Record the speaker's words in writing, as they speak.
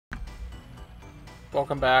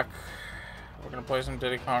Welcome back. We're gonna play some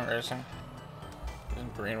Diddy Kong Racing in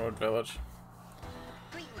Greenwood Village.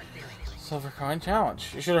 Silver Coin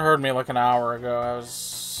Challenge. You should have heard me like an hour ago. I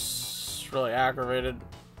was really aggravated.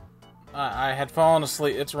 I had fallen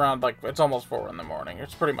asleep. It's around like, it's almost 4 in the morning.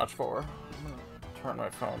 It's pretty much 4. I'm gonna turn my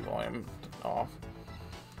phone volume off.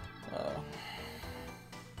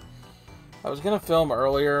 I was gonna film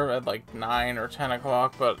earlier at like 9 or 10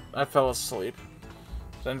 o'clock, but I fell asleep.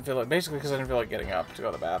 So I didn't feel like, basically because I didn't feel like getting up to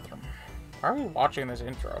go to the bathroom. Why are we watching this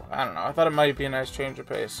intro? I don't know. I thought it might be a nice change of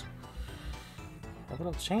pace. A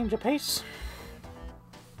little change of pace?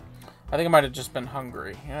 I think I might have just been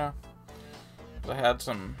hungry, you know? I had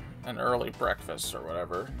an early breakfast or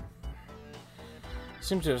whatever.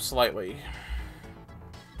 Seems to have slightly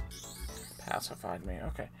pacified me.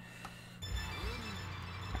 Okay.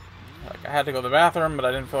 Like, I had to go to the bathroom, but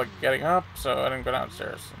I didn't feel like getting up, so I didn't go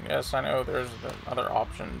downstairs. And yes, I know there's another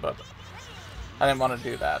option, but I didn't want to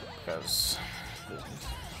do that because...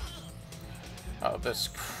 Oh, this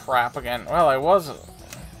crap again. Well, I was...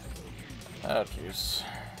 Oh, jeez.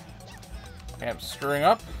 Okay, I'm screwing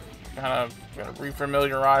up. Kind of gonna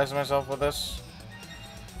refamiliarize myself with this.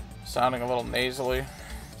 Sounding a little nasally.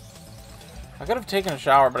 I could have taken a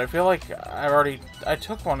shower, but I feel like I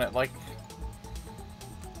took one at, like...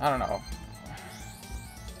 I don't know.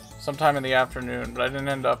 Sometime in the afternoon, but I didn't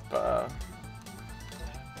end up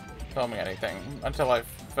filming anything until I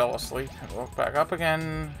fell asleep and woke back up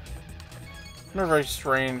again. It's been a very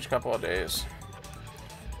strange couple of days.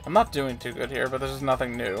 I'm not doing too good here, but this is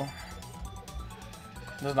nothing new.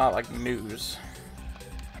 This is not like news.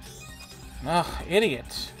 Ugh,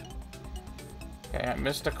 idiot. Okay, I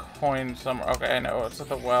missed a coin somewhere. Okay, I know, it's at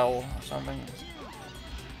the well or something.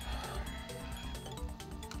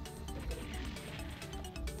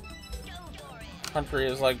 Country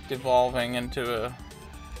is like devolving into a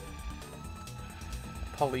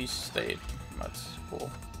police state. That's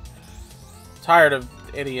cool. Tired of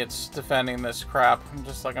idiots defending this crap.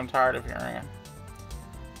 I'm tired of hearing it.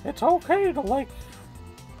 It's okay to, like,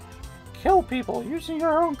 kill people using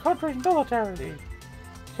your own country's military.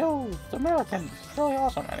 Kill the Americans. It's really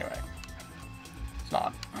awesome. Anyway. It's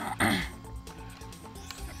not.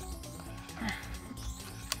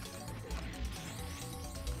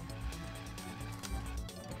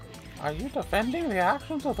 Are you defending the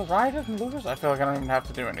actions of the rioters and looters? I feel like I don't even have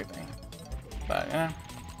to do anything. But, you know.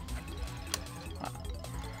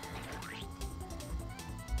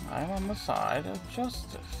 I'm on the side of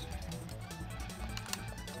justice.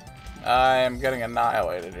 I am getting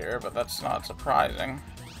annihilated here, but that's not surprising.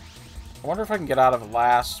 I wonder if I can get out of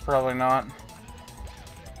last. Probably not.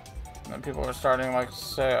 And then people are starting like to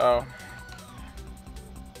say, oh,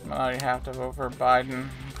 now you have to vote for Biden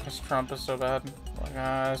because Trump is so bad. Like,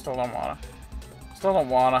 I still don't wanna. Still don't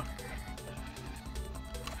wanna.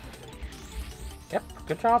 Yep,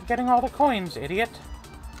 good job getting all the coins, idiot.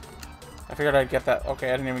 I figured I'd get that. Okay,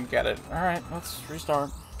 I didn't even get it. Alright, let's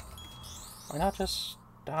restart. Why not just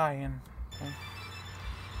die and... Okay.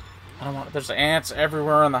 I don't want... There's ants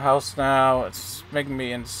everywhere in the house now. It's making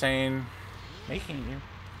me insane. Making you?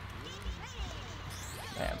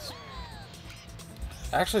 Ants.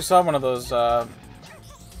 I actually saw one of those,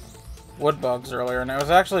 wood bugs earlier, and it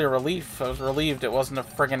was actually a relief. I was relieved it wasn't a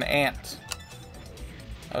friggin' ant.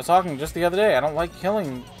 I was talking just the other day. I don't like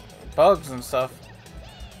killing bugs and stuff.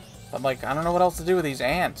 But, like, I don't know what else to do with these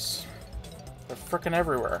ants. They're frickin'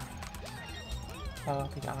 everywhere. Oh,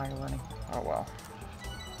 the irony. Oh, well.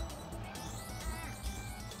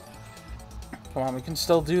 Come on, we can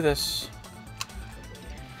still do this.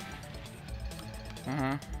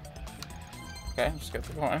 Okay, just get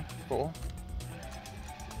the coin. Cool.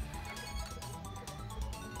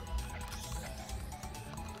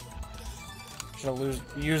 Should have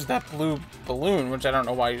used that blue balloon, which I don't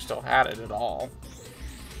know why you still had it at all.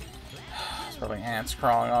 There's probably ants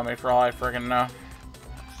crawling on me for all I friggin' know.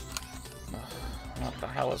 What the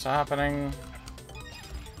hell is happening?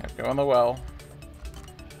 I have to go in the well.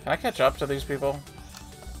 Can I catch up to these people?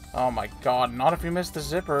 Oh my god, not if you missed the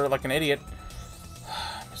zipper like an idiot.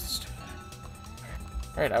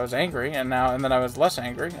 Right, I was angry, and then I was less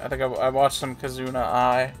angry. I think I watched some Kazuna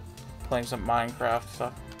Eye playing some Minecraft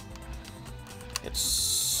stuff. It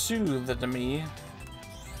soothed me.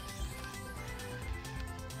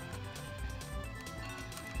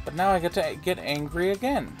 But now I get to get angry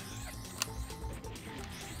again.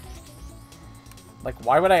 Like,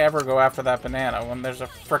 why would I ever go after that banana when there's a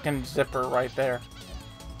frickin' zipper right there?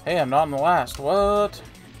 Hey, I'm not in the last. What?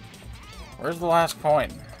 Where's the last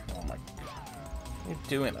coin? Oh my god. What are you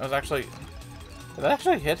doing? That was actually... Did that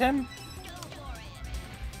actually hit him?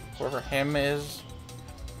 Whoever him is.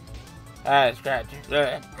 Scratch.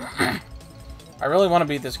 I really want to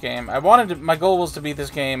beat this game. My goal was to beat this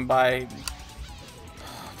game by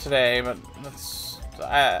today, but it's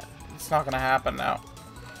not gonna happen now.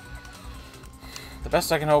 The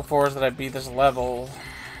best I can hope for is that I beat this level.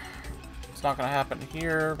 It's not gonna happen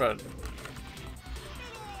here, but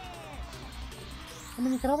I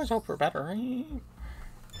mean, you can always hope for better, right?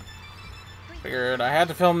 Figured I had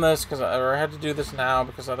to film this or I had to do this now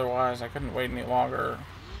because otherwise I couldn't wait any longer.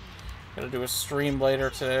 Gotta do a stream later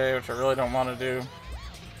today, which I really don't want to do.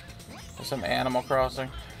 With some Animal Crossing.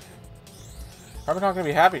 Probably not gonna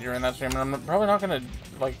be happy during that stream, and I'm probably not gonna,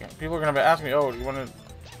 like, people are gonna be asking me, oh, do you want to,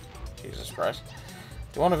 Jesus Christ,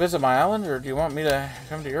 do you want to visit my island, or do you want me to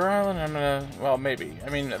come to your island? I'm gonna, well, maybe. I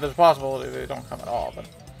mean, there's a possibility they don't come at all, but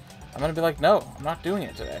I'm gonna be like, no, I'm not doing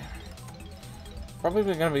it today. Probably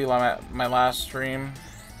gonna be my last stream.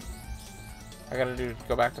 I gotta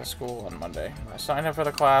go back to school on Monday. I signed up for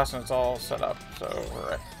the class and it's all set up, so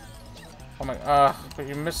we're right. Oh my, but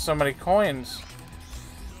you missed so many coins.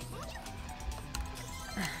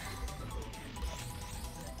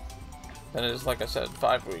 That is, like I said,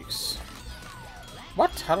 5 weeks.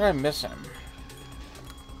 What? How did I miss him?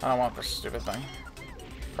 I don't want this stupid thing.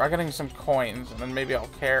 Try getting some coins and then maybe I'll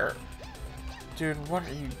care. Dude, what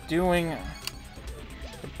are you doing?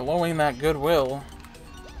 You're blowing that goodwill.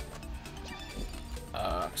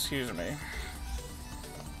 Excuse me.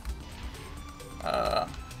 I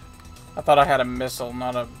thought I had a missile,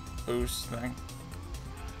 not a boost thing.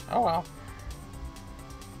 Oh well.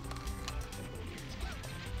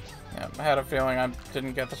 Yeah, I had a feeling I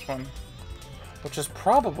didn't get this one. Which is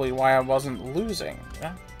probably why I wasn't losing.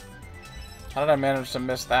 Yeah? How did I manage to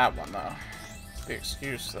miss that one, though? That's the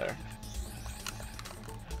excuse there.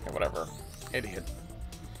 Okay, whatever. Idiot.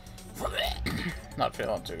 Not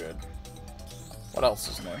feeling too good. What else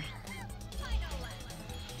is new?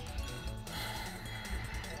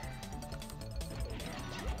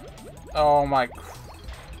 Oh my...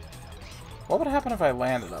 What would happen if I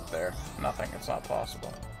landed up there? Nothing. It's not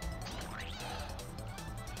possible.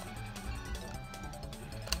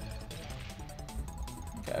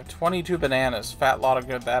 Okay, I have 22 bananas. Fat lot of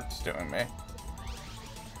good that's doing me.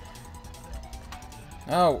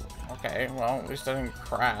 Oh, okay. Well, at least I didn't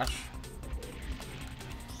crash.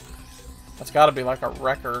 That's gotta be like a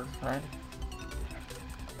record, right?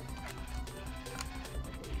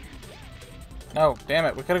 No, damn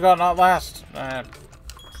it. We could have gotten out last. Oh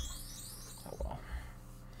well.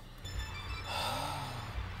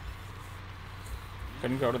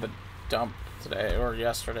 Couldn't go to the dump today, or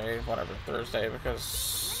yesterday, whatever, Thursday,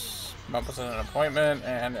 because Mom was in an appointment,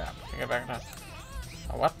 and yeah, get back to...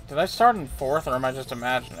 Oh, what? Did I start in 4th, or am I just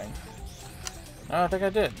imagining? No, I think I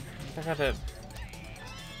did. I think I did.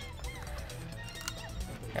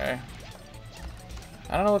 Okay.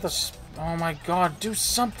 I don't know what this... Oh my god, do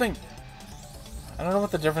something! I don't know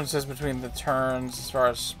what the difference is between the turns as far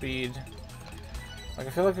as speed. Like, I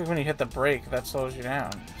feel like when you hit the brake, that slows you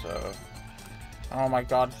down, so... Oh my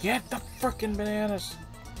god, get the frickin' bananas!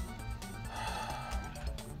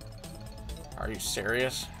 Are you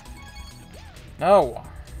serious? No!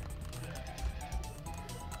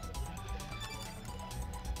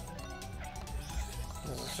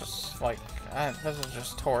 This is just, like... this is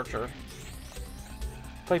just torture.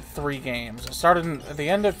 Played 3 games. I started at the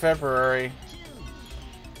end of February.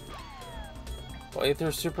 Played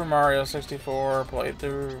through Super Mario 64. Played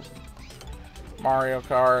through Mario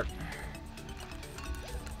Kart.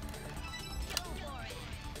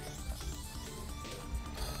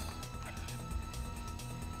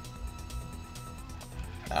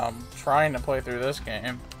 Now I'm trying to play through this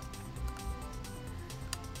game.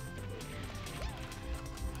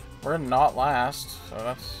 We're not last, so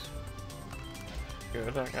that's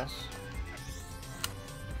good, I guess.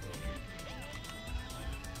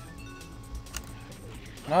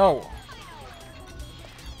 No!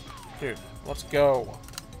 Dude, let's go.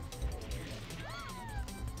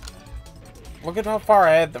 Look at how far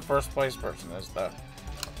ahead the first place person is, though.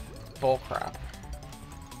 Bullcrap.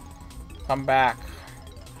 Come back.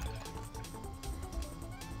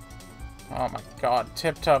 Oh my god,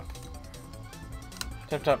 Tip-Top.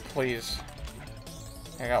 Tip-Top, please.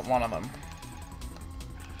 I got one of them.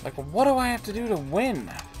 Like, what do I have to do to win?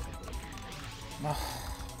 Ugh.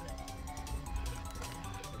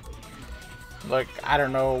 Like, I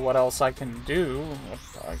don't know what else I can do.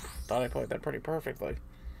 I thought I played that pretty perfectly.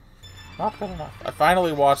 Not good enough. I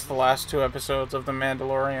finally watched the last 2 episodes of The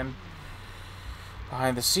Mandalorian.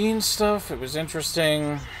 Behind the scenes stuff. It was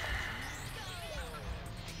interesting.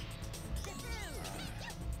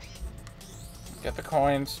 Get the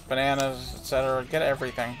coins, bananas, etc. Get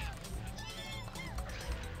everything.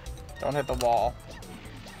 Don't hit the wall.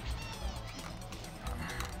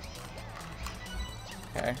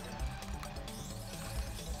 Okay.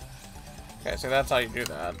 Okay, so that's how you do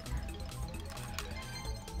that.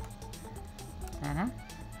 Mm-hmm.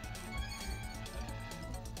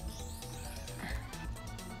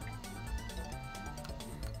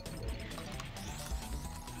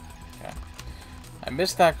 Okay. I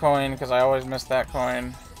missed that coin because I always miss that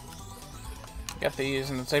coin. Get these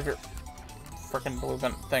and then save your freaking blue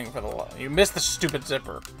thing for the... You missed the stupid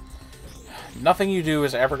zipper. Nothing you do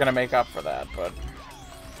is ever going to make up for that, but...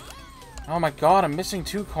 Oh my god, I'm missing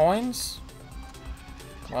 2 coins?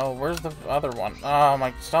 Well, where's the other one? Oh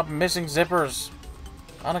my... Stop missing zippers!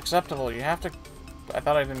 Unacceptable. You have to... I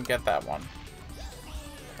thought I didn't get that one.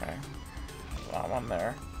 Okay. There's that one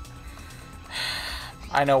there.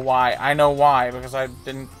 I know why. I know why, because I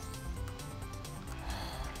didn't...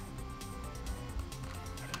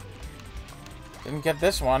 Didn't get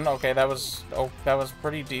this one. Okay, that was... Oh, that was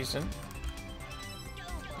pretty decent.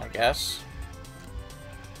 I guess.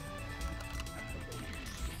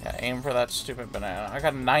 Yeah, aim for that stupid banana. I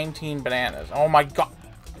got 19 bananas. Oh my god!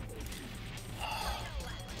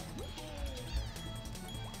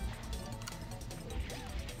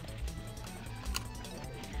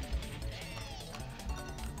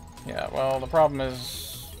 Yeah, well, the problem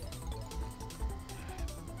is...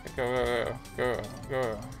 Go, go, go,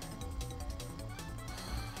 go.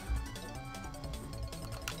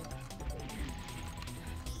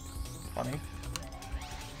 Funny.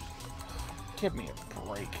 Give me a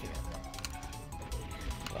break here.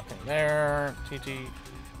 Nothing there. TT.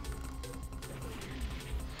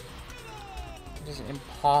 It is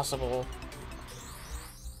impossible.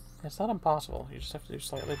 It's not impossible. You just have to do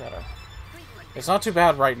slightly better. It's not too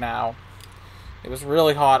bad right now. It was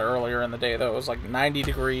really hot earlier in the day, though. It was like 90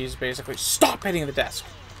 degrees, basically. Stop hitting the desk!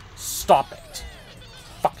 Stop it!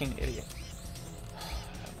 Fucking idiot.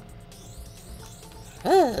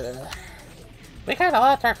 We kind of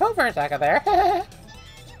lost our cool for a second there.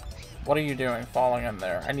 What are you doing falling in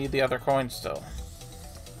there? I need the other coin still.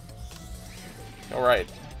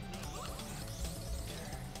 Alright.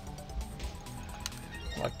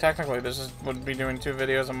 Like, technically, would be doing 2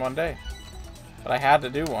 videos in one day. But I had to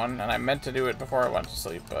do one, and I meant to do it before I went to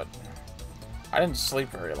sleep, but... I didn't sleep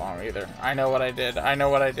very long, either. I know what I did. I know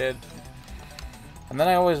what I did. And then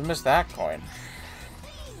I always miss that coin.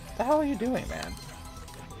 What the hell are you doing, man?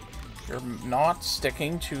 You're not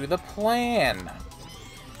sticking to the plan.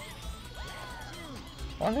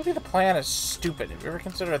 Well, maybe the plan is stupid. Have you ever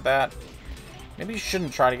considered that? Maybe you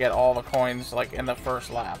shouldn't try to get all the coins, like, in the first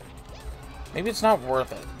lap. Maybe it's not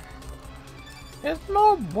worth it. It's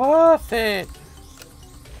not worth it!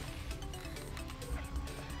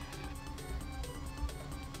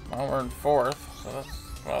 Well, we're in 4th, so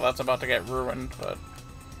that's... Well, that's about to get ruined, but...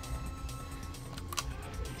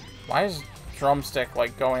 Why is Drumstick,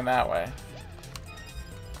 like, going that way?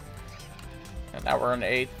 And now we're in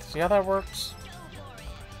 8th. See how that works?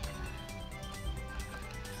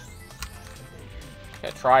 I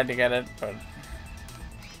tried to get it, but...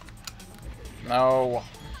 No.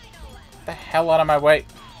 Get the hell out of my way.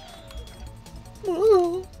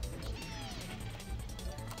 Ooh.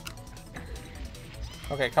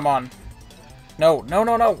 Okay, come on. No, no,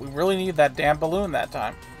 no, no. We really need that damn balloon that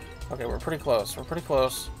time. Okay, we're pretty close. We're pretty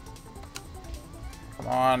close. Come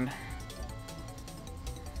on.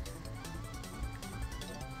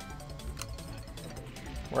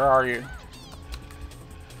 Where are you?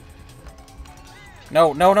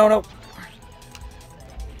 No, no, no, no.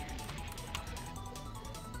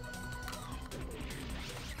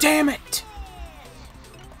 Damn it!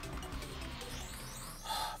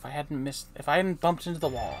 If I hadn't bumped into the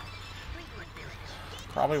wall,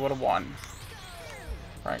 probably would have won.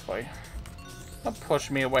 Frankly. Don't push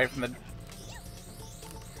me away from the...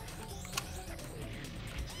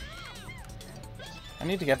 I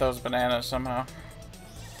need to get those bananas somehow.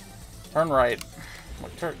 Turn right.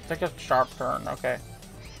 Take a sharp turn, okay.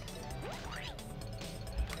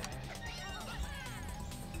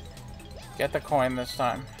 Get the coin this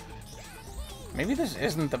time. Maybe this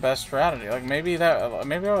isn't the best strategy. Like, maybe I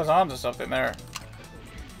was onto something there.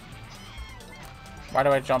 Why do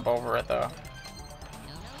I jump over it, though?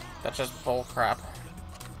 That's just bull crap.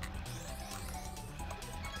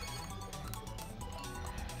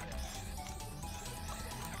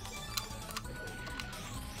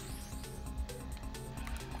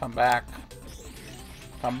 Come back.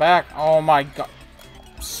 Come back. Oh my god.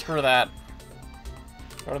 Screw that.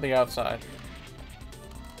 Go to the outside.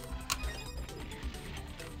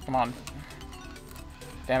 Come on.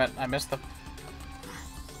 Damn it, I missed the...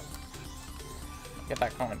 Get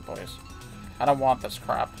that coin, please. I don't want this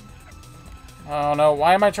crap. Oh no,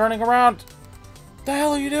 why am I turning around? What the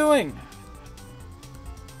hell are you doing?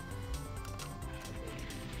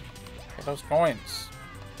 Get those coins.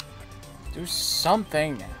 Do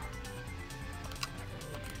something.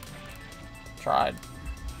 Tried.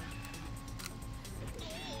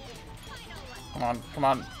 Come on, come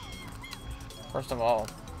on. First of all.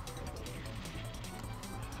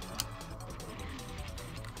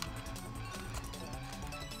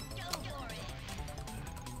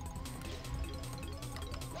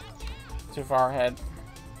 Too far ahead.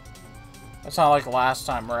 It's not like last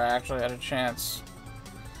time where I actually had a chance.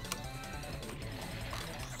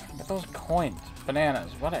 Get those coins,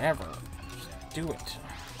 bananas, whatever. Just do it.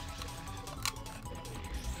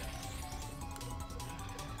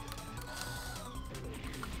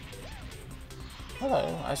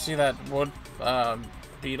 Hello, I see that wood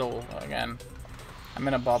beetle again. I'm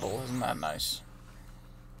in a bubble, isn't that nice?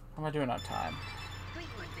 How am I doing on time?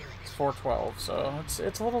 It's 4:12, so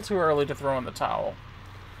it's a little too early to throw in the towel.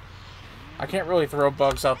 I can't really throw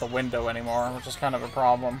bugs out the window anymore, which is kind of a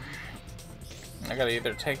problem. I gotta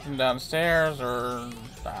either take them downstairs or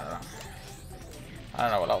I don't know. I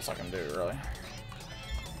don't know what else I can do really.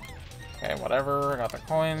 Okay, whatever. I got the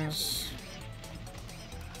coins.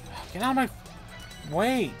 Get out of my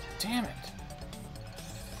way! Damn it!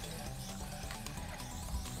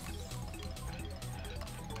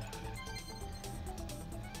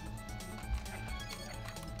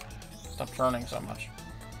 Stop turning so much.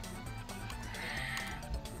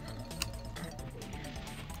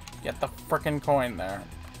 Get the frickin' coin there.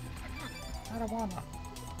 I don't wanna.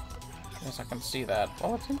 Guess I can see that.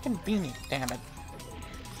 Well, it's inconvenient, damn it.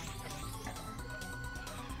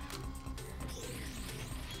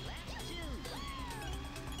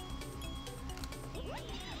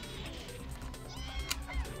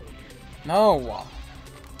 No!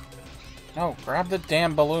 No, grab the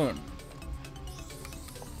damn balloon.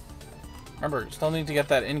 Remember, you still need to get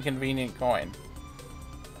that inconvenient coin.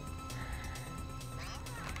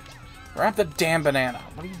 Grab the damn banana.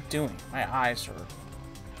 What are you doing? My eyes hurt.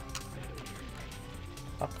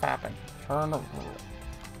 Stop fapping. Turn around.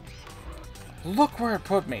 Look where it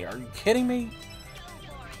put me. Are you kidding me?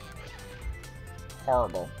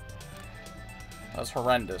 Horrible. That was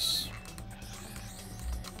horrendous.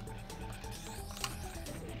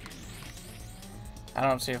 I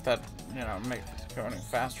don't see if that, you know, makes it go any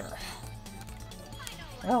faster.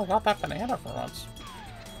 Well, I got that banana for once.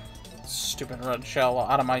 Stupid red shell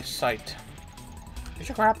out of my sight. You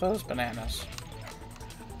should grab those bananas.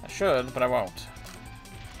 I should, but I won't.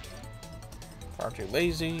 Far too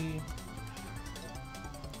lazy.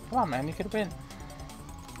 Come on, man, you could win.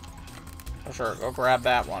 For sure, go grab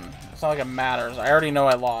that one. It's not like it matters. I already know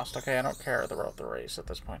I lost. Okay, I don't care about the race at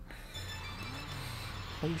this point.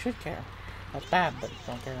 Well, you should care. That's bad, but you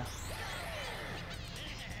don't care.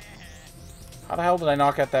 How the hell did I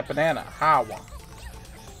not get that banana? How?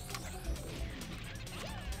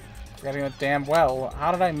 Forgetting it damn well.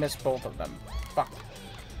 How did I miss both of them? Fuck.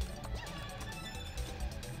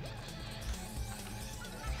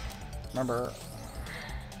 Remember.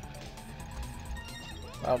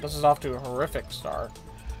 Well, this is off to a horrific start.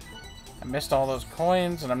 I missed all those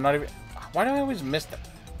coins, and I'm not even... Why do I always miss them?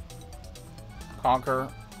 Conquer.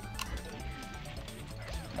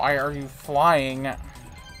 Why are you flying?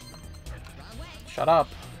 Shut up.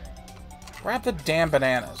 Grab the damn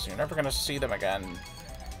bananas. You're never gonna see them again.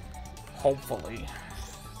 Hopefully.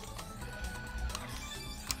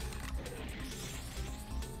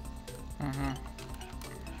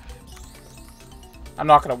 I'm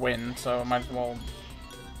not gonna win, so I might as well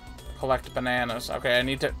collect bananas. Okay, I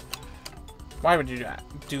need to... Why would you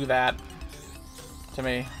do that to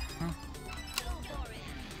me?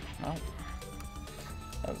 No.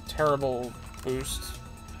 That was a terrible boost.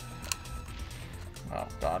 Oh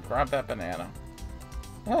god, grab that banana.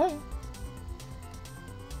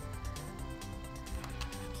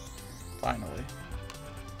 Finally.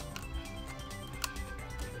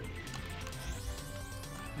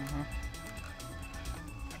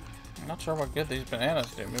 I'm not sure what good these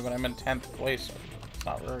bananas do me, but I'm in 10th place. So it's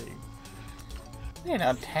not very... You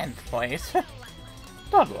know, 10th place.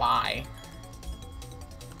 Don't lie.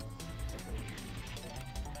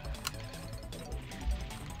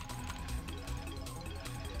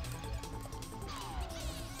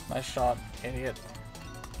 Nice shot, idiot.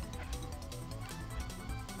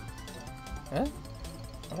 Huh?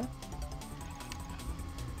 What?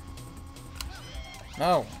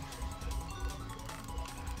 No.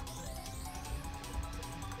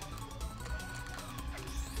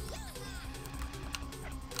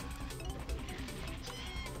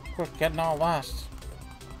 Quit getting all last.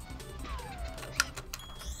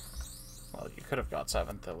 Well, but you could have got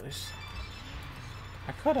 7th at least.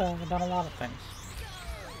 I could have done a lot of things.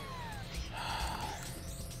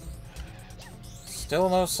 Still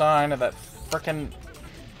no sign of that frickin'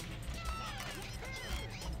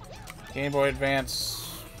 Game Boy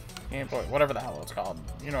Advance, Game Boy, whatever the hell it's called.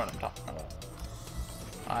 You know what I'm talking about.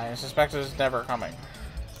 I suspect it's never coming.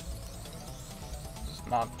 It's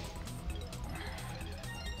not.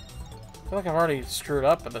 I feel like I've already screwed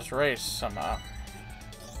up at this race somehow.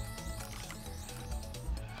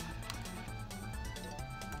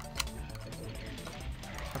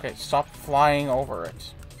 Okay, stop flying over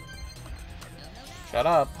it. Shut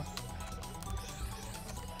up.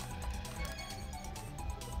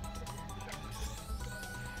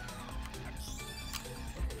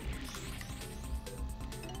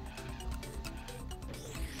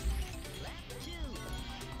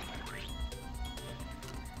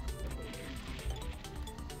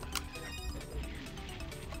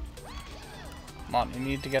 Come on, you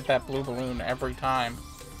need to get that blue balloon every time.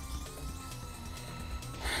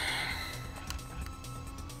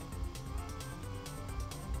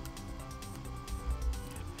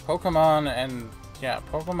 Pokemon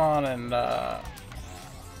and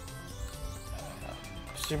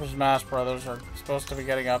Super Smash Brothers are supposed to be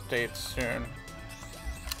getting updates soon.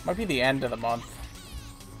 Might be the end of the month.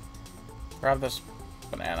 Grab this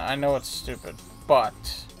banana. I know it's stupid, but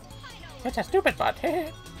it's a stupid but.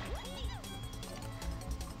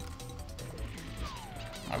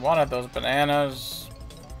 I wanted those bananas.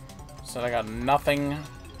 Said I got nothing.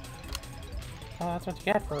 Oh, that's what you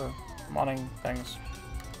get for wanting things.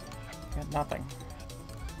 Get nothing.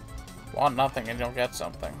 Want nothing and you'll get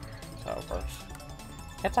something. That's how it works.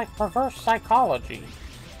 It's like reverse psychology.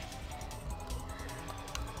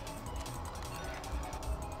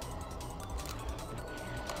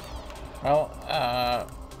 Well,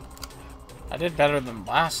 I did better than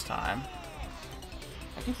last time.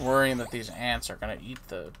 I keep worrying that these ants are gonna eat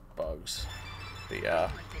the bugs.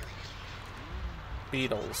 The,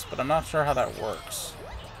 beetles, but I'm not sure how that works.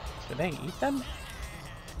 Do they eat them?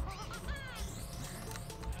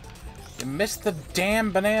 You missed the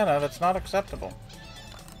damn banana. That's not acceptable.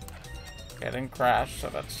 Okay, I didn't crash, so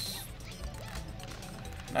that's...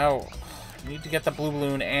 No. You need to get the blue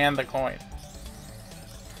balloon and the coin.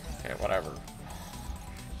 Okay, whatever.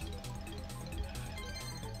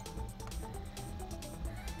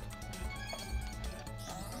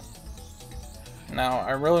 Now,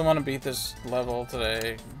 I really want to beat this level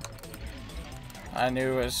today. I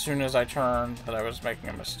knew as soon as I turned that I was making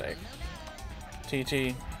a mistake.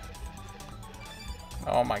 TT.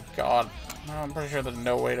 Oh my god. I'm pretty sure there's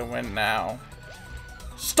no way to win now.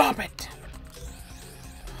 Stop it!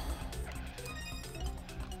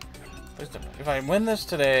 If I win this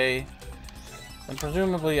today, then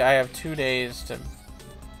presumably I have 2 days to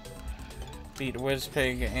beat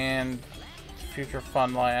Wizpig and Future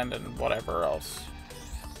Funland and whatever else.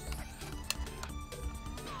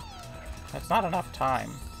 That's not enough time.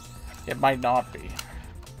 It might not be.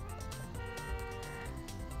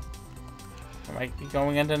 I might be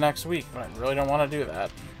going into next week, but I really don't want to do that.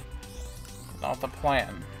 Not the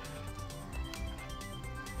plan.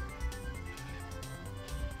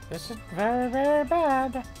 This is very, very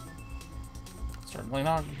bad. Certainly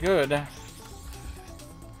not good.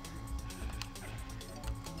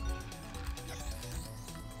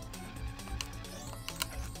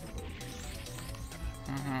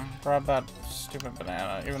 Grab that stupid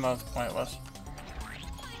banana, even though it's pointless.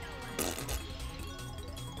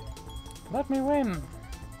 Let me win!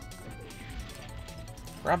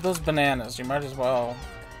 Grab those bananas, you might as well.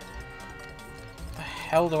 What the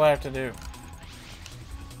hell do I have to do?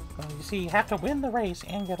 Well, you see, you have to win the race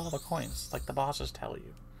and get all the coins, like the bosses tell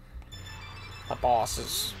you. The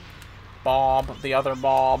bosses. Bob, the other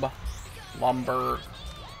Bob, Lumber.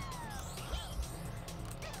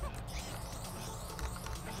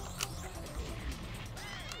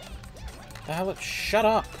 The hell, shut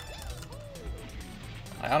up!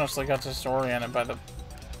 I honestly got disoriented by the...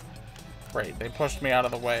 Great, they pushed me out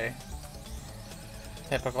of the way.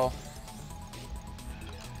 Typical.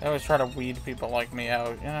 They always try to weed people like me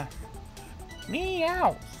out. Yeah. Me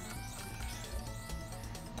out!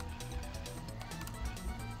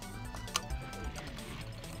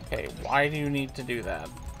 Okay, why do you need to do that?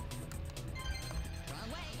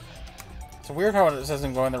 It's weird how it says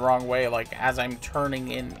I'm going the wrong way, like, as I'm turning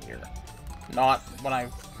in here. Not when I...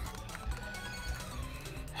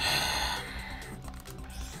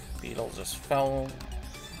 Beetle just fell.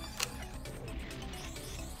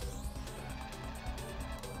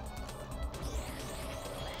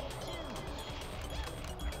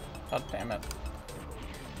 God damn it.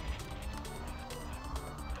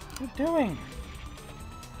 What are you doing?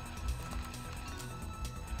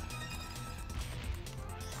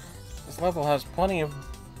 This level has plenty of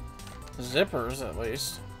zippers, at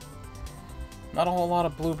least. Not a whole lot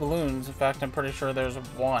of blue balloons. In fact, I'm pretty sure there's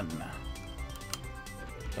one.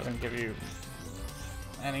 Doesn't give you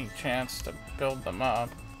any chance to build them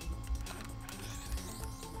up.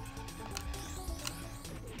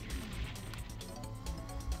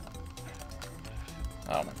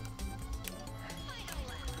 Oh my.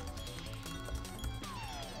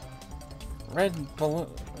 Red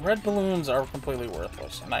balloons are completely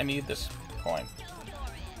worthless, and I need this coin.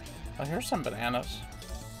 Oh, here's some bananas.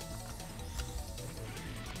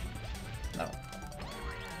 No.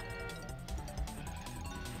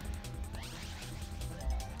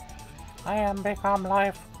 I am become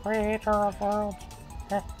life, creator of worlds.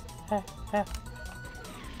 Well,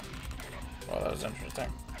 that was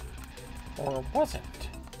interesting. Or was it?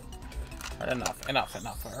 Right, enough.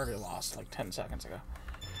 I already lost like 10 seconds ago.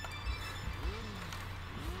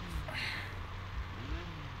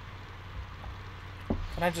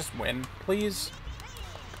 Can I just win, please?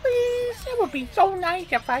 Please, it would be so nice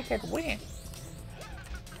if I could win.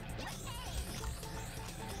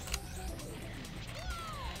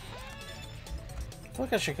 I feel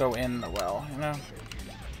like I should go in the well, you know?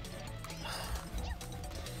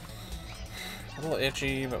 A little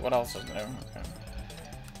itchy, but what else is new? Okay.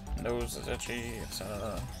 Nose is itchy, it's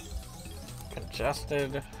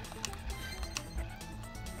congested.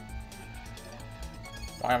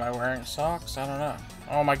 Why am I wearing socks? I don't know.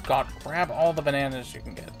 Oh my god, grab all the bananas you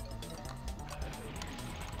can get.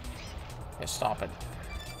 Okay, stop it.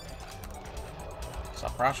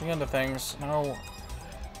 Stop crashing into things. No.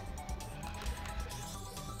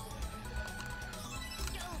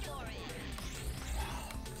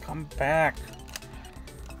 Come back.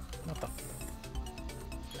 What the f...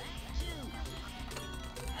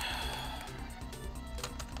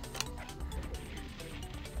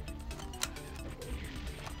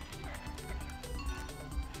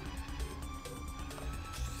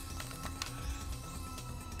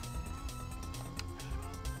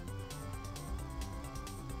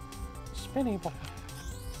 Spinny ball.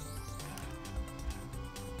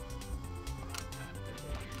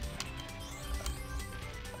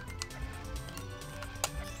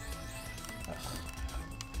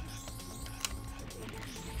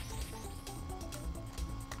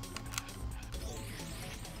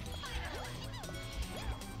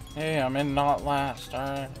 Hey, I'm in not last,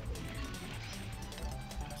 alright.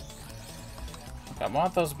 I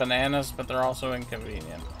want those bananas, but they're also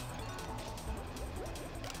inconvenient.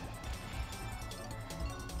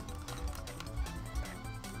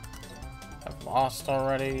 I've lost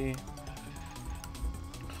already.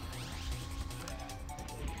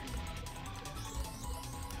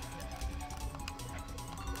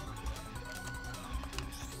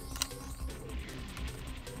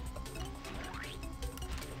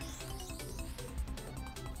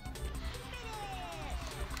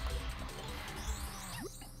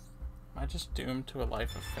 Am I just doomed to a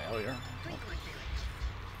life of failure?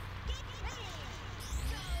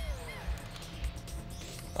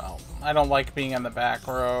 Well, I don't like being in the back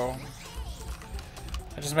row.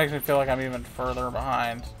 It just makes me feel like I'm even further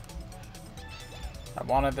behind. I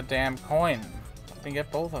wanted the damn coin. Let me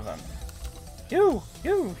get both of them. You!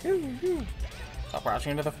 Stop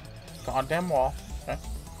crashing into the goddamn wall. Okay.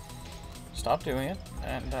 Stop doing it,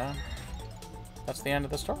 and that's the end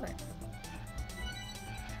of the story.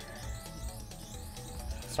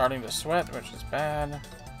 Starting to sweat, which is bad.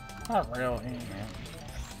 Not really.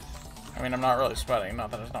 I mean, I'm not really sweating. Not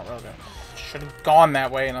that it's not really good. Should have gone that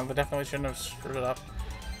way, and I definitely shouldn't have screwed it up.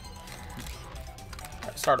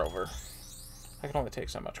 Alright, start over. I can only take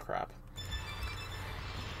so much crap.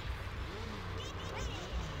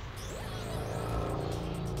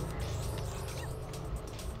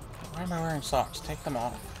 Why am I wearing socks? Take them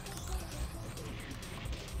off.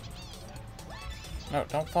 No,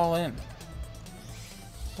 don't fall in.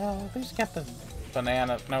 Well, at least get the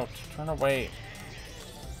banana. No, turn away.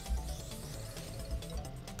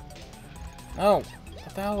 No!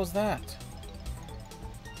 What the hell was that?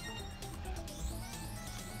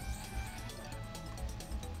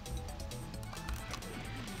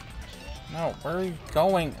 No, where are you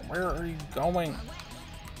going? Where are you going?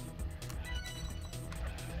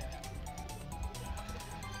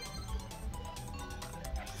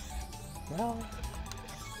 Well...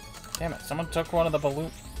 Damn it, someone took one of the balloon...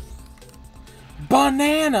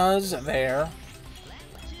 Bananas there!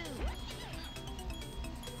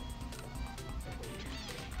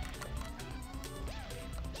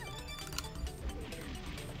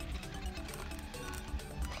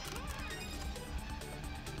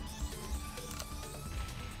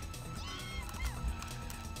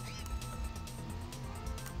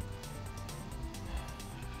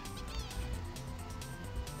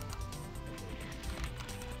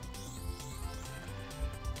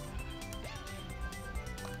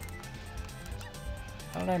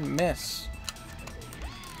 How did I miss?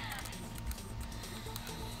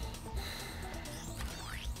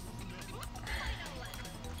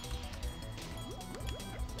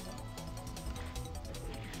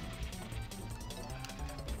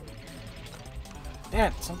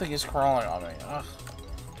 Yeah, something is crawling on me. Ugh.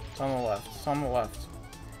 It's on the left. It's on the left.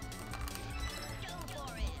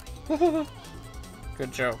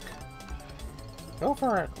 Good joke. Go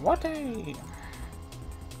for it. What a...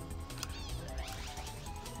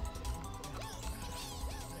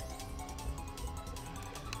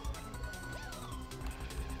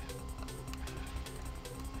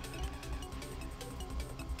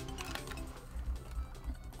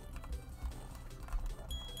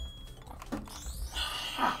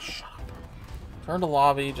 Turn to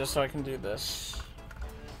lobby just so I can do this.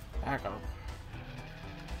 Back up.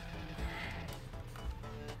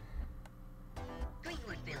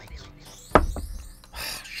 Greenwood Village.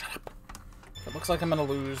 Shut up. If it looks like I'm gonna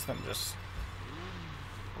lose, then just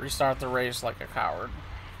restart the race like a coward.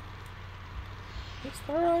 It's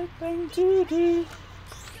the right thing to do.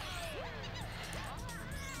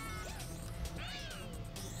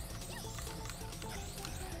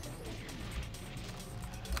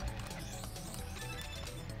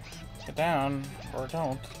 Get down, or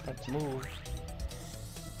don't, but move.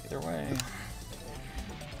 Either way.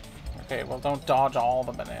 Okay, well, don't dodge all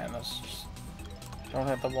the bananas. Just don't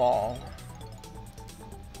hit the wall.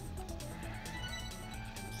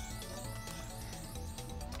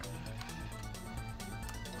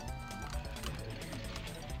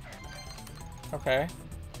 Okay.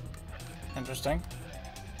 Interesting.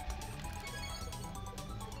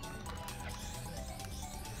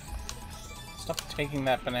 Stop taking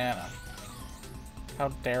that banana. How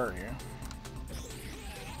dare you?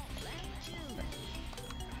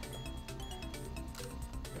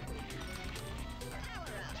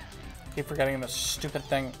 Keep forgetting this stupid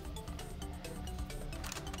thing.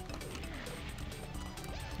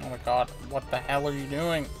 Oh my god, what the hell are you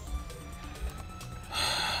doing?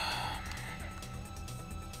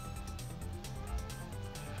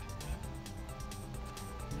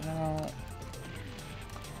 No.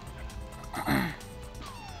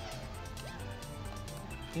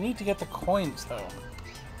 You need to get the coins, though.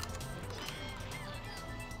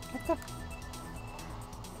 Get the...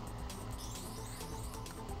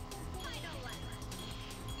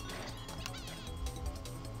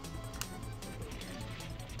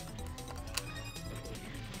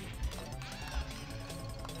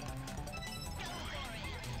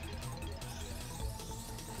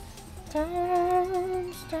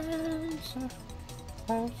 Dance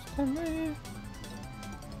close to me.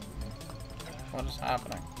 What is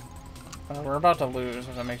happening? We're about to lose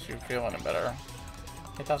if that makes you feel any better.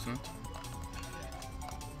 It doesn't.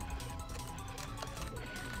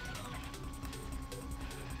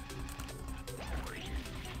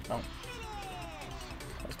 Oh.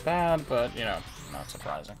 That's bad, but, you know, not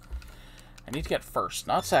surprising. I need to get first,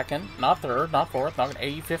 not second, not third, not fourth, not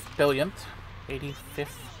 85th billionth. 85th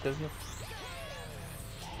billionth?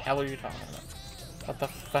 Hell are you talking about? What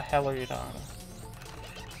the hell are you talking about?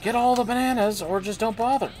 Get all the bananas, or just don't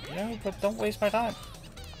bother. You know, but don't waste my time.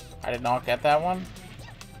 I did not get that one.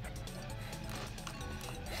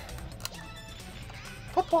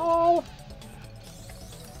 Football!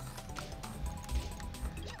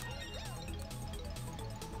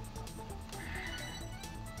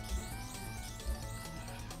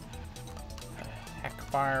 The heck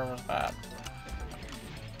fire was that?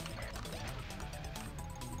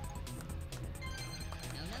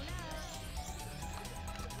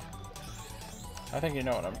 I think you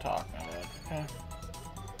know what I'm talking about, okay?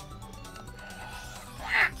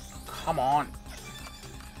 Come on.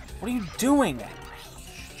 What are you doing?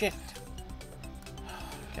 Shit.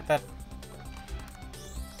 Get that.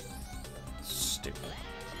 Stupid.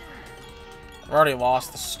 I've already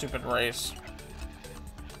lost the stupid race.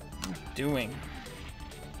 What are you doing?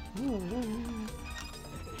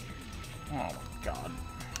 Oh my god.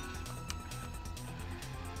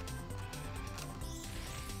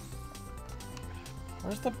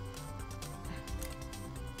 Where's the...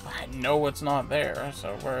 I know it's not there,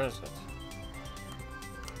 so where is it?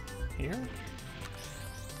 Here?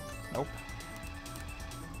 Nope.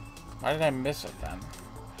 Why did I miss it then?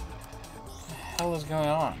 What the hell is going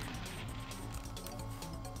on?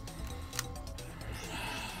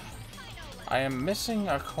 I am missing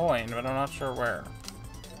a coin, but I'm not sure where.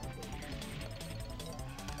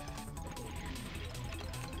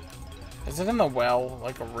 Is it in the well?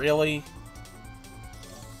 Like, really?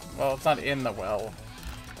 Well, it's not in the well.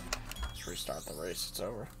 Let's restart the race. It's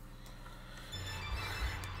over.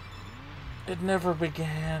 It never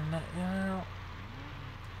began, you know.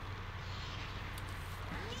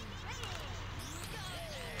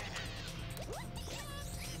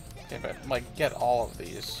 Okay, but, like, get all of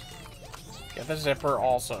these. Get the zipper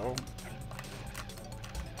also.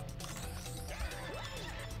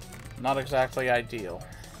 Not exactly ideal.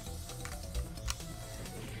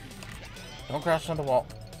 Don't crash into the wall.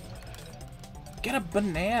 Get a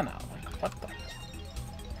banana! Like, what the...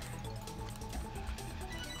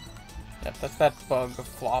 Yep, that's that bug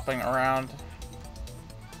flopping around.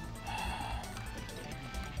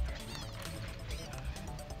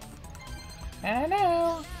 I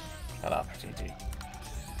know! Shut up, TT.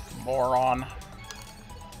 Moron.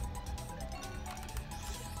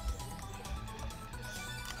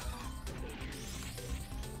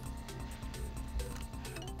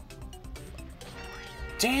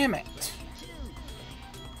 Damn it!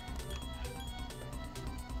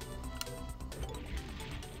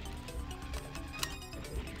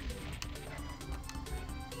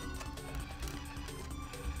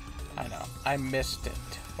 I know. I missed it.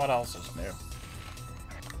 What else is new?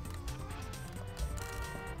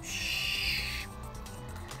 Shh.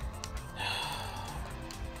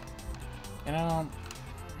 You know,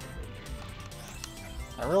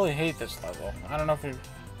 I really hate this level. I don't know if you've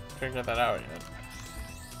figured that out yet.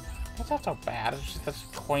 It's not so bad. It's just this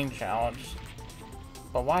coin challenge.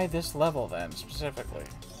 But why this level then, specifically?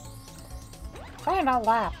 Try not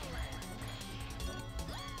lap.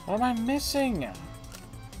 What am I missing?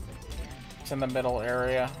 It's in the middle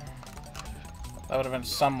area. That would have been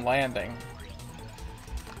some landing.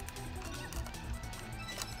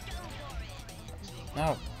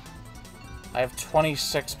 No. I have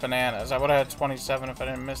 26 bananas. I would have had 27 if I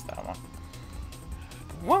didn't miss that one.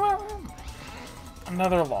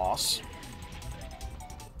 Another loss.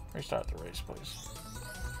 Restart the race, please.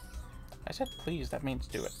 I said please, that means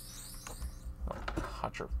do it. Oh,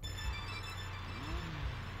 Hutcher.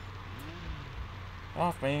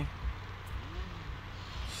 Off me.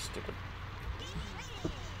 Stupid.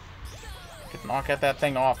 Could knock at that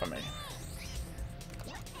thing off of me.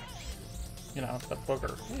 You know, the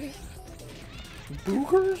booger.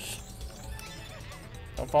 Boogers?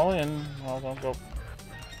 Don't fall in. Well, don't go.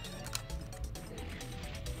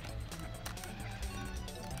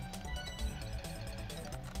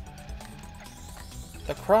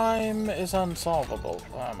 The crime is unsolvable.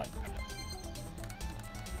 Oh my.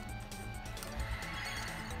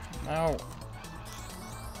 No.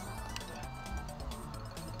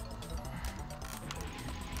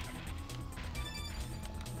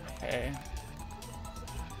 Okay.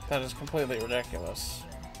 That is completely ridiculous.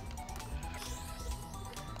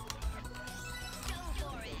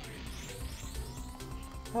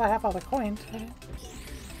 Well, I have all the coins.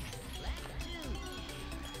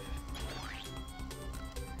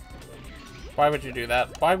 Why would you do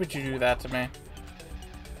that? Why would you do that to me?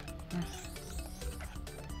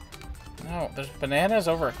 No, there's bananas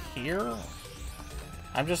over here?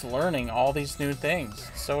 I'm just learning all these new things.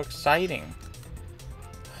 It's so exciting.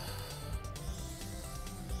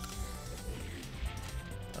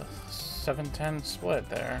 Ugh, 7-10 split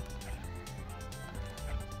there.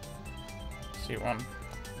 See one.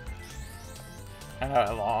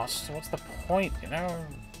 I lost. What's the point, you know?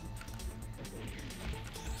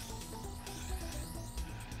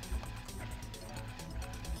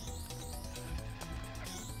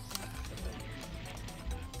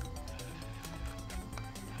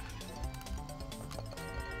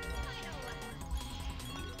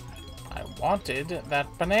 Wanted that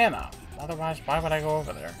banana. Otherwise, why would I go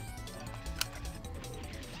over there?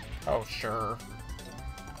 Oh, sure.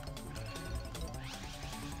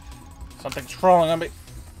 Something's crawling on me.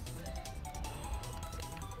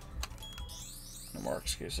 No more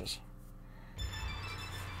excuses.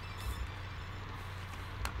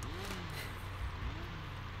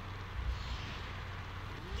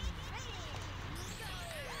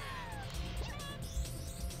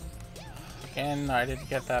 Again, I didn't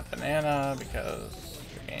get that banana because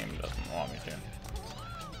the game doesn't want me to.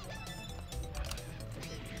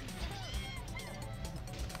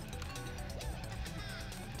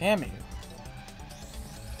 Damn you.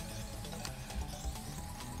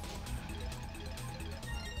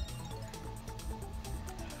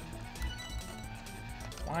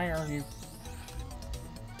 Why are you...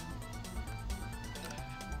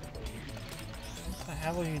 What the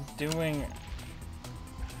hell are you doing?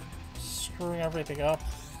 Screwing everything up.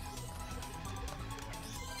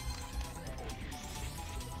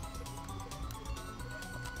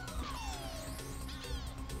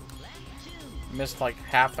 Missed like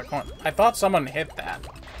half the coin. I thought someone hit that.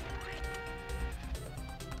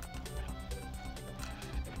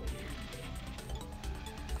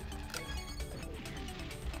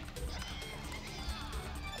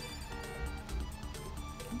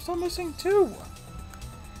 I'm still missing two.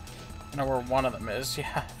 I know where one of them is.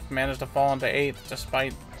 Yeah, managed to fall into 8th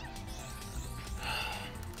despite...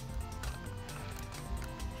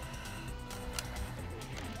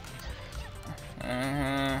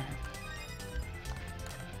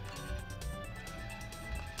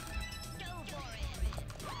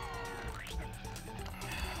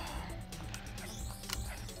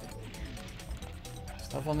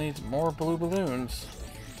 This level needs more blue balloons.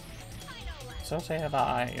 So say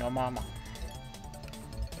I, your mama.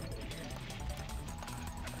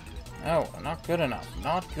 No, not good enough.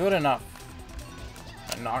 Not good enough.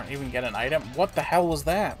 And not even get an item? What the hell was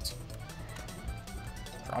that?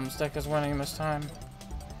 Drumstick is winning this time.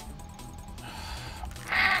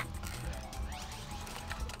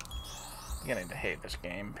 Beginning to hate this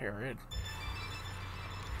game, period.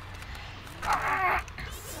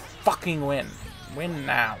 Fucking win. Win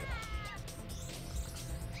now.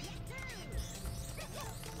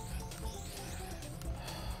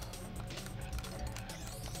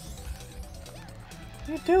 What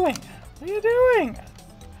are you doing? What are you doing?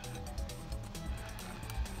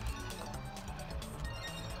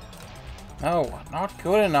 No, not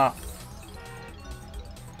good enough.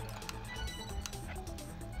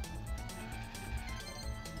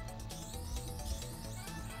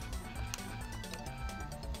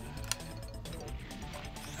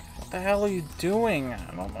 What the hell are you doing?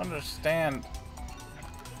 I don't understand.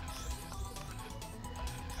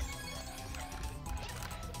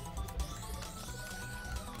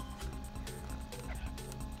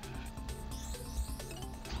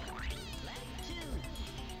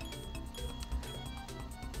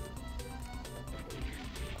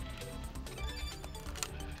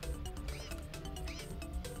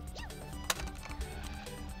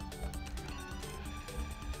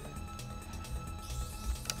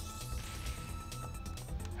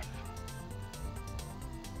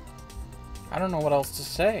 I don't know what else to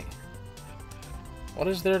say. What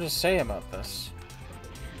is there to say about this?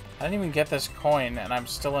 I didn't even get this coin, and I'm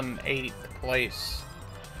still in 8th place.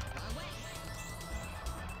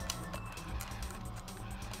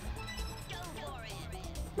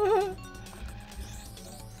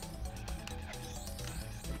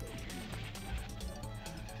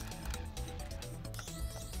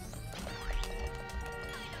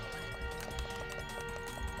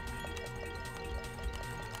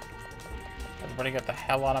 Everybody get the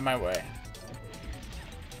hell out of my way.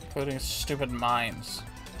 Including stupid mines.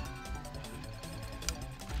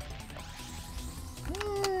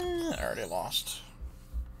 I already lost.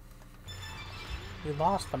 You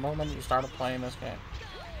lost the moment you started playing this game.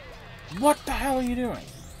 What the hell are you doing?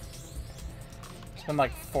 It's been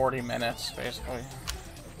like 40 minutes, basically.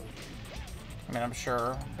 I mean, I'm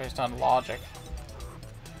sure, based on logic.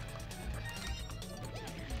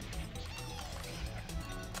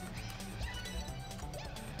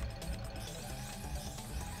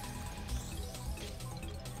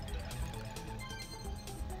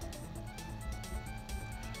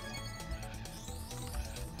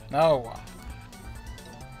 No.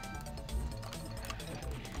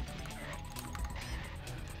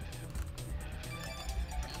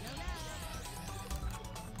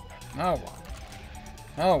 No.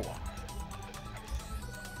 No.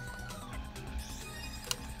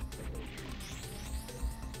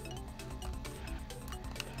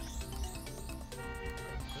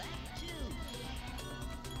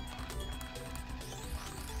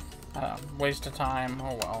 Waste of time.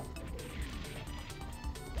 Oh well.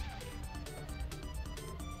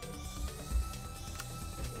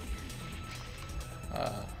 I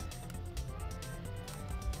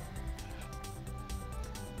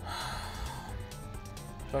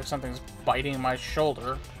feel like something's biting my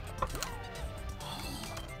shoulder.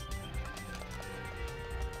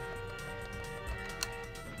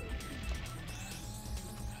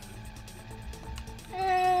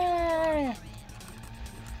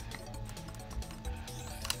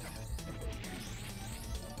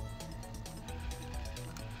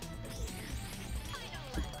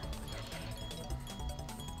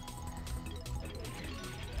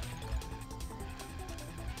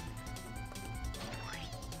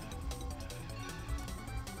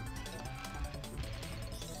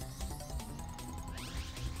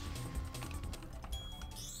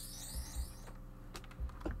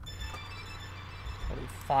 Probably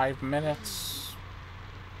 5 minutes.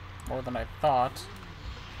 More than I thought.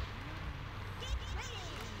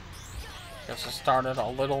 Guess I started a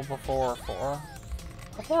little before 4.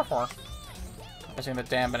 Before 4. Missing the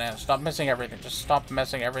damn banana. Stop missing everything. Just stop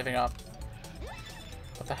messing everything up.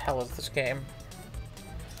 What the hell is this game?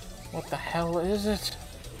 What the hell is it?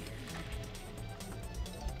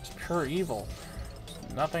 It's pure evil.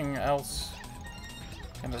 Nothing else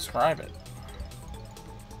can describe it.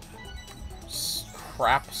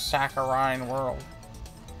 Crap saccharine world.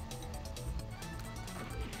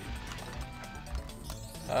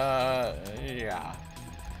 Yeah.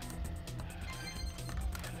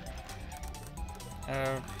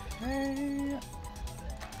 Okay.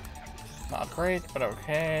 Not great, but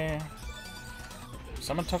okay.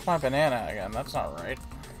 Someone took my banana again. That's not right.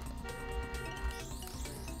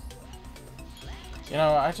 You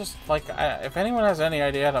know, I just, like, if anyone has any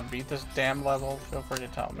idea how to beat this damn level, feel free to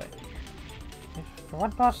tell me. Why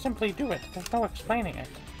not simply do it? There's no explaining it.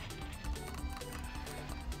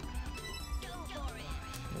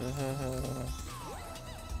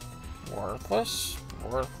 Worthless.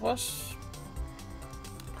 Worthless.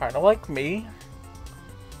 Kinda like me.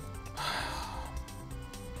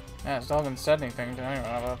 Yeah, I still haven't said anything to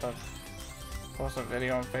anyone about that. Post a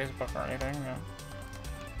video on Facebook or anything. Yeah.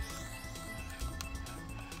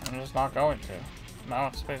 I'm just not going to. Now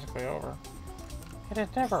it's basically over. It is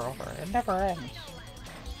never over. It never ends.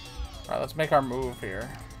 Alright, let's make our move here.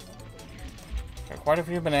 Got quite a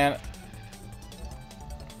few bananas.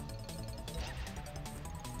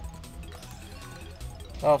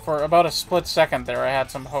 Well, for about a split second there, I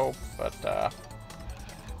had some hope, but,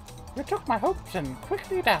 you took my hopes and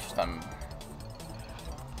quickly dashed them.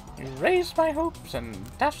 You raised my hopes and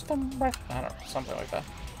dashed them right... I don't know, something like that.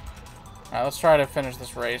 Alright, let's try to finish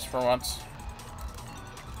this race for once.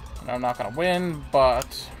 I know I'm not gonna win,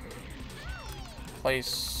 but... place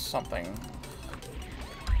something.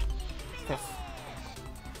 I think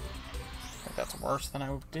that's worse than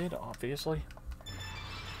I did, obviously.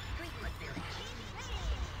 Greenwood Village.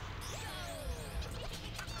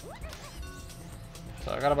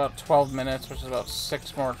 So I got about 12 minutes, which is about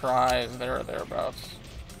 6 more tries, there or thereabouts.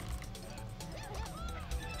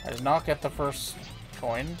 I did not get the first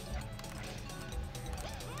coin.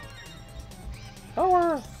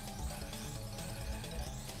 Lower!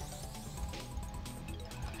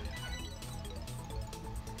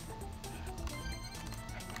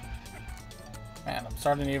 Man, I'm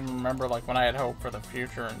starting to even remember, like, when I had hope for the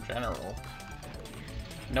future in general.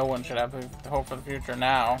 No one should have hope for the future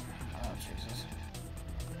now. Oh, Jesus.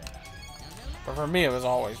 But for me, it was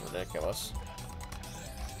always ridiculous.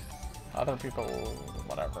 Other people,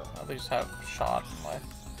 whatever, at least have a shot in life.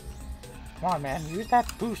 Come on, man, use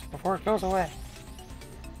that boost before it goes away.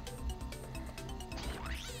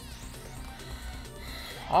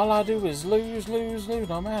 All I do is lose, lose, lose,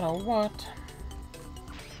 no matter what.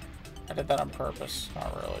 I did that on purpose.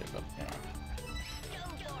 Not really, but, you know.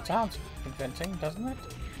 Sounds convincing, doesn't it?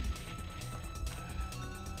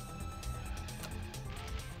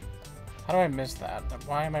 How do I miss that?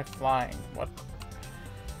 Why am I flying? What?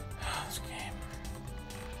 This game.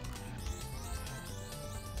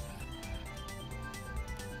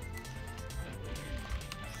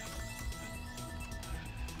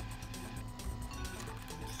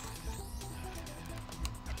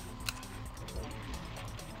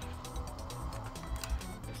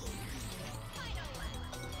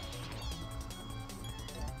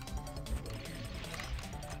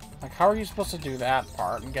 Like, how are you supposed to do that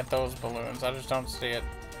part and get those balloons? I just don't see it.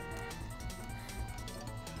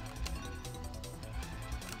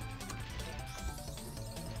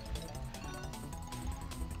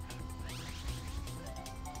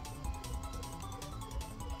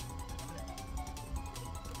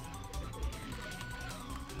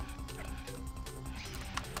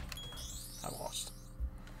 I lost.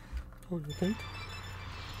 What do you think?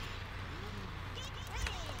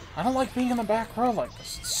 I don't like being in the back row like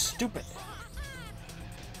this. It's stupid.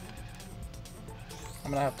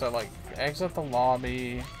 I'm gonna have to, like, exit the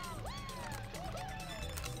lobby.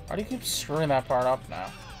 Why do you keep screwing that part up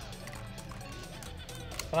now?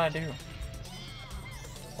 What'd I do?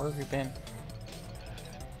 Where have you been?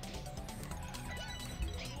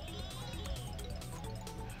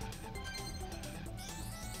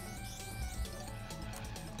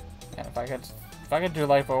 And if I could do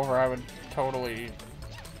life over, I would totally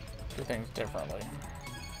do things differently.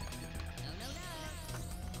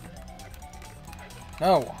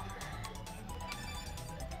 No.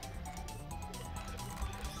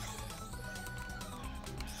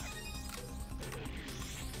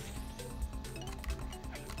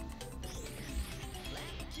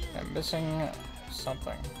 I'm missing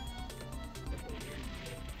something.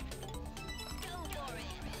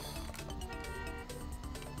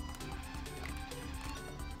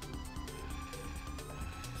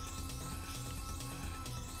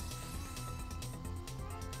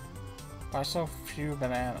 Why so few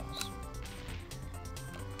bananas?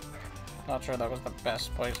 Not sure that was the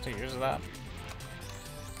best place to use that.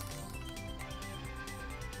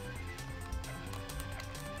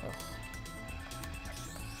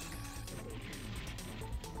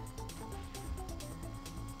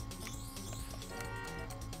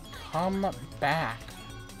 Come back.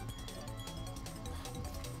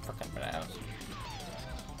 Frickin' bananas.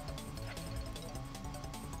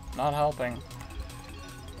 Not helping.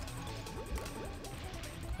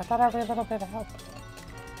 I thought every little bit helped.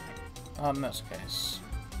 Not in this case.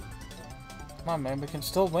 Come on, man. We can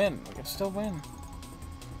still win. We can still win.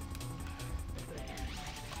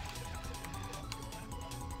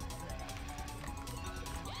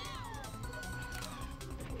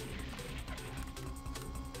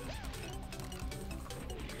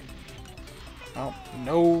 Oh,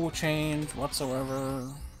 no change whatsoever.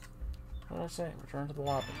 What did I say? Return to the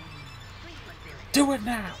lobby. Do it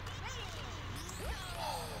now!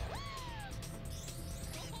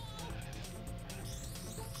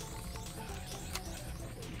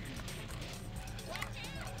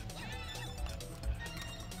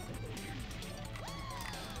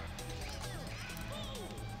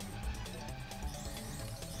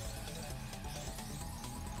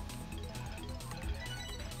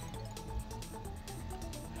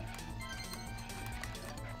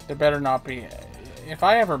 There better not be... If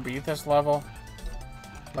I ever beat this level,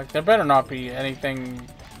 like, there better not be anything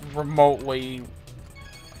remotely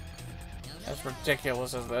as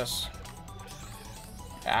ridiculous as this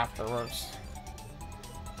afterwards.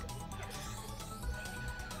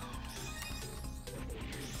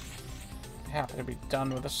 I'm happy to be done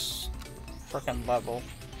with this frickin' level.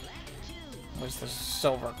 At least this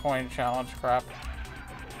silver coin challenge crap.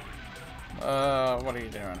 What are you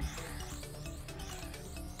doing?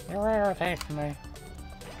 You're irritating me.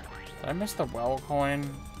 Did I miss the well coin?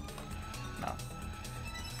 No.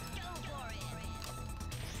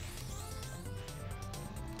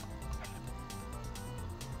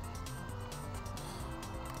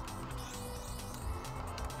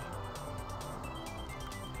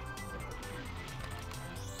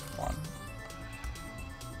 One.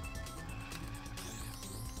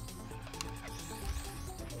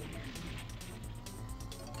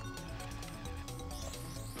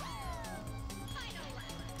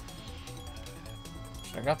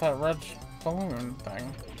 I got that red balloon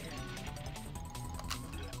thing.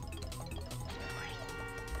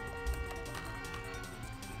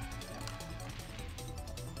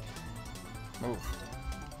 Move.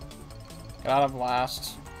 Get out of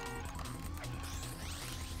blast.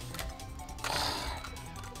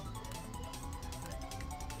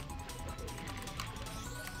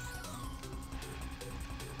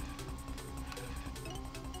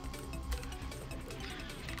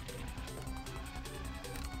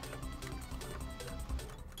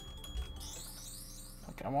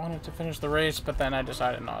 I wanted to finish the race, but then I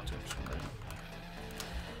decided not to.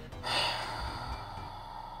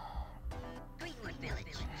 Greenwood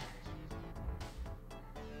Village.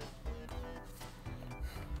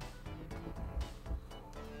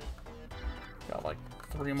 Got like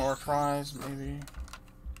 3 more tries, maybe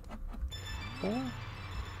 4.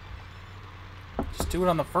 Just do it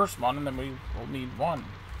on the first one, and then we will need 1.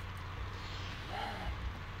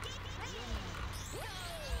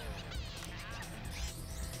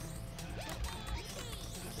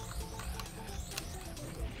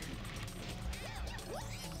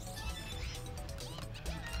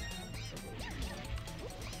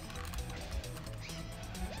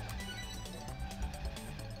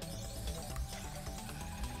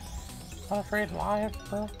 Not afraid live,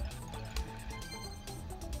 bro.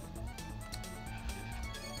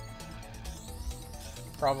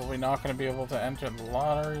 Probably not going to be able to enter the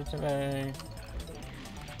lottery today.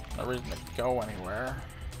 No reason to go anywhere.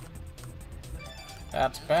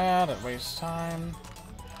 That's bad. It wastes time.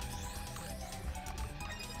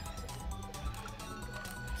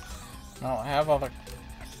 No, I have all the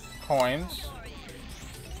coins.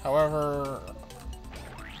 However,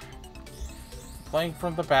 playing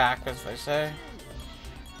from the back, as they say.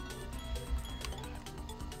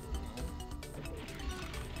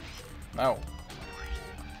 No.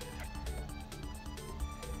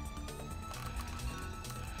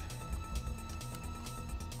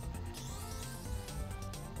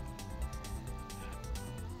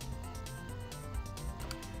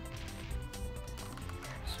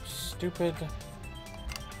 So stupid.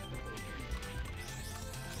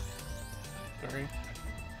 3.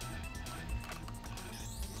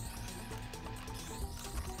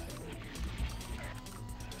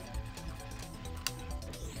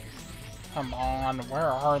 Come on, where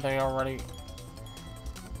are they already?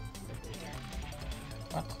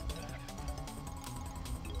 What?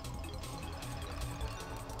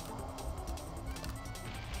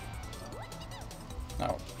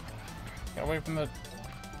 No. Get away from the...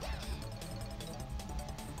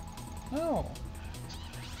 No.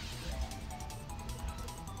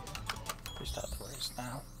 Restart the race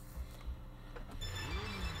now.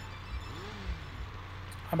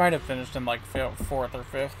 I might have finished in like 4th or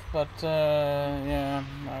 5th, but yeah.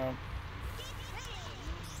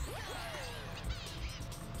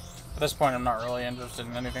 At this point, I'm not really interested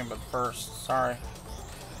in anything but first. Sorry.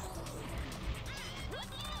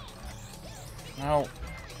 No.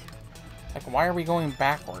 Like, why are we going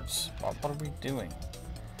backwards? What are we doing?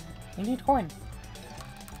 We need coin.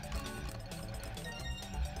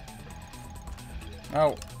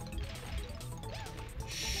 No.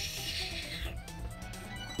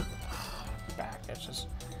 Back itches.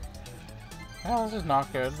 Well, this is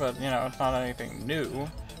not good, but, you know, it's not anything new.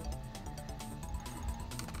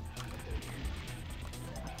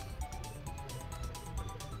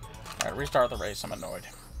 Alright, restart the race. I'm annoyed.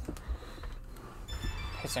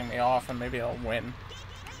 Pissing me off, and maybe I'll win.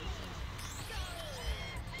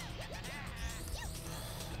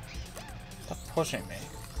 Stop pushing me.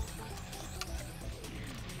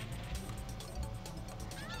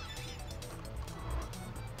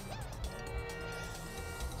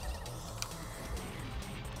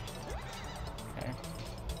 Okay.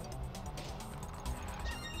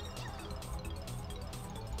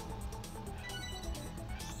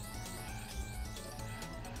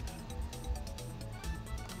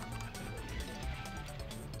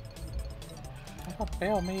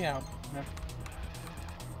 Bail me out. Yep.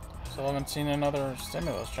 Still haven't seen another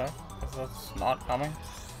stimulus check, because that's not coming.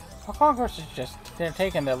 Well, Congress is just, they're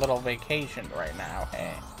taking their little vacation right now.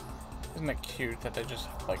 Hey, isn't it cute that they just,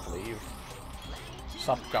 like, leave?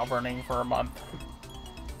 Stop governing for a month.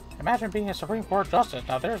 Imagine being a Supreme Court justice.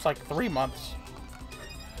 Now, there's like 3 months.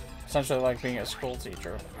 Essentially like being a school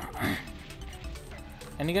teacher.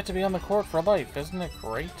 And you get to be on the court for life. Isn't it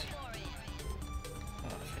great?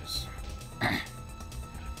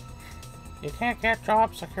 You can't get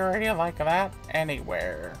job security like that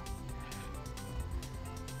anywhere.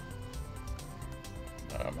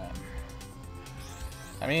 Oh, man.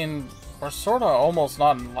 I mean, we're sort of almost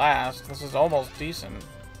not in last. This is almost decent.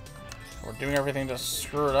 We're doing everything to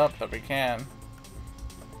screw it up that we can.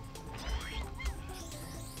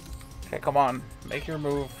 Okay, come on. Make your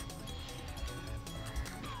move.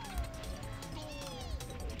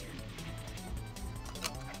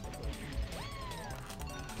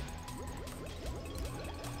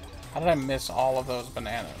 How did I miss all of those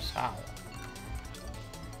bananas? How?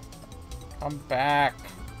 Come back.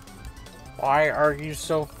 Why are you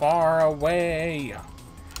so far away?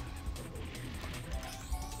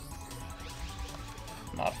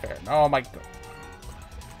 Not fair. Oh my god.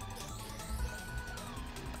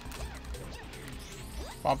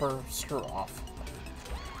 Bumper, screw off.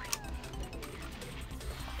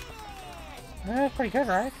 That's pretty good,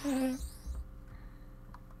 right?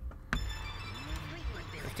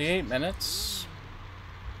 58 minutes.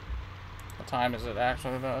 What time is it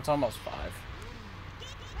actually? It's almost 5.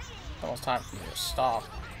 It's almost time for me to stop.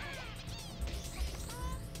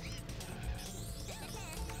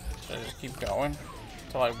 Should I just keep going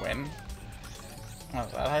until I win? Oh,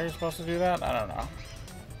 is that how you're supposed to do that? I don't know.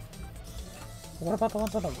 What about the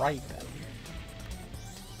ones on the right then?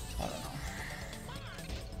 I don't know.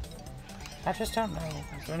 I just don't know.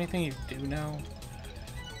 Is there anything you do know?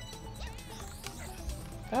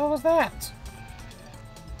 The hell was that?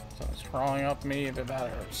 Something's crawling up me. Either that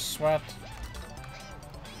or sweat.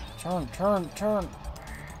 Turn, turn, turn.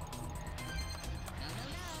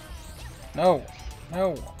 No.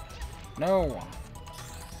 No. No.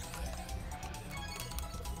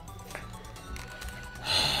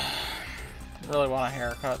 Really want a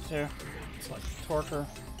haircut too. It's like torture.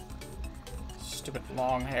 Stupid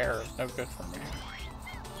long hair is no good for me.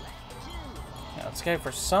 Yeah, it's okay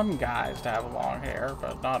for some guys to have long hair,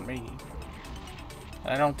 but not me.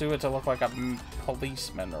 And I don't do it to look like a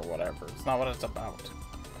policeman or whatever. It's not what it's about.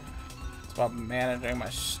 It's about managing my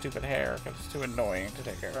stupid hair because it's too annoying to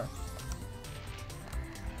take care of.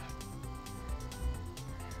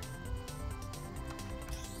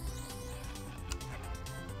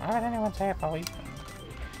 Why would anyone say a policeman?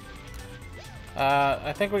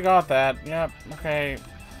 I think we got that. Yep, okay.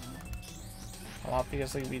 Well,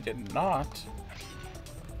 obviously we did not.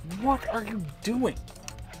 What are you doing?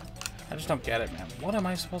 I just don't get it, man. What am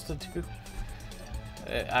I supposed to do?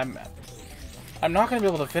 I'm not going to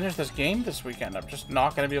be able to finish this game this weekend. I'm just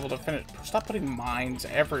not going to be able to finish. Stop putting mines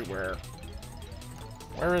everywhere.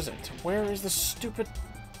 Where is it? Where is the stupid...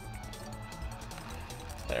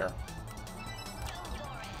 There.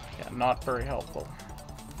 Yeah, not very helpful.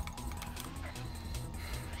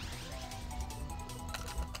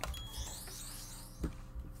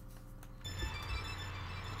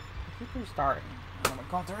 Keep restarting. Oh my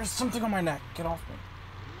god, there is something on my neck. Get off me.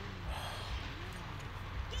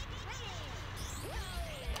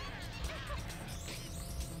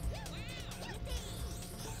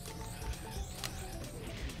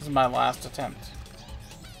 This is my last attempt.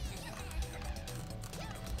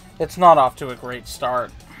 It's not off to a great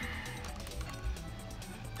start.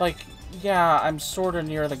 Like, yeah, I'm sort of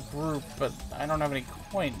near the group, but I don't have any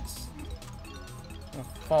coins.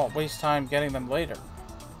 I'll waste time getting them later.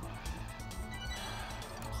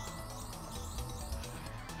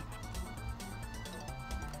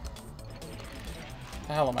 What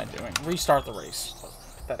the hell am I doing? Restart the race.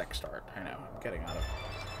 Pathetic start. I know. I'm getting out of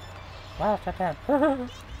it. Last attempt.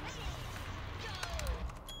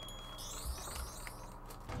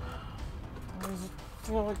 Does it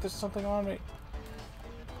feel like there's something on me?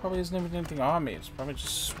 Probably isn't even anything on me. It's probably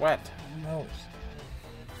just sweat. Who knows?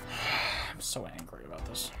 I'm so angry about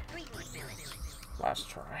this. Greenwood Village. Last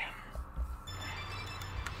try.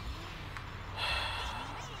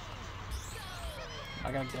 Am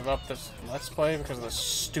I gonna give up this Let's Play because this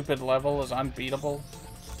stupid level is unbeatable?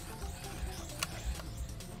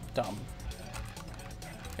 Dumb.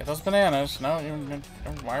 Get those bananas. No,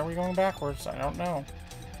 why are we going backwards? I don't know.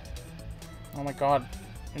 Oh my god.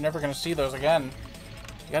 You're never gonna see those again.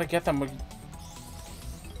 You gotta get them.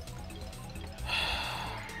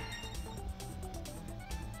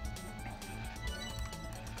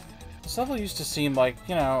 This level used to seem like,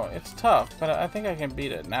 you know, it's tough, but I think I can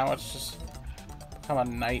beat it. Now it's just become a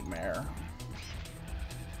nightmare.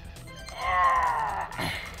 Yeah,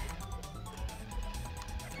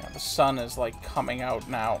 the sun is like coming out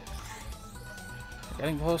now. We're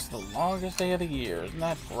getting close to the longest day of the year. Isn't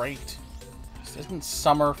that great? Isn't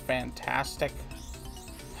summer fantastic?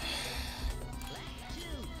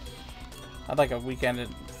 I'd like a weekend in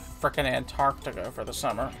frickin' Antarctica for the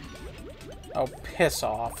summer. Oh, piss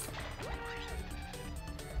off.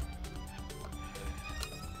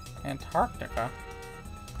 Antarctica?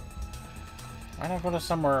 Why not go to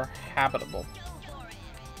somewhere habitable?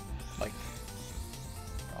 Like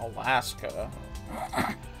Alaska.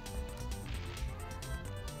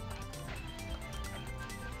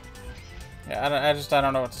 Yeah, I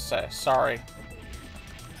don't know what to say. Sorry.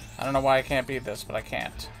 I don't know why I can't beat this, but I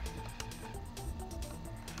can't.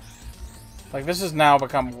 Like, this has now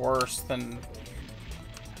become worse than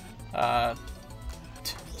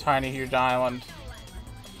Tiny Huge Island.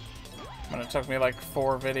 When it took me like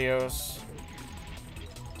 4 videos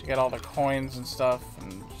to get all the coins and stuff,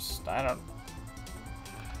 and just, I don't...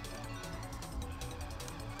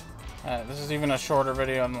 this is even a shorter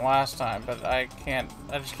video than the last time, but I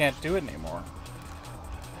just can't do it anymore.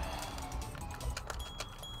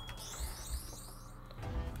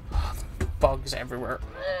 Bugs everywhere.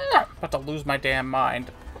 About to lose my damn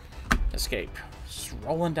mind. Escape. Just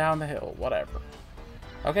rolling down the hill. Whatever.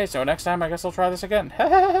 Okay, so next time I guess I'll try this again.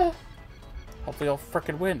 Hopefully I'll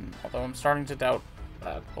frickin' win. Although I'm starting to doubt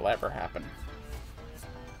that will ever happen.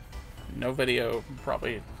 No video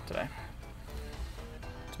probably today.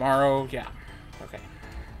 Tomorrow, yeah. Okay.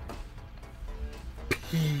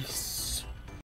 Peace.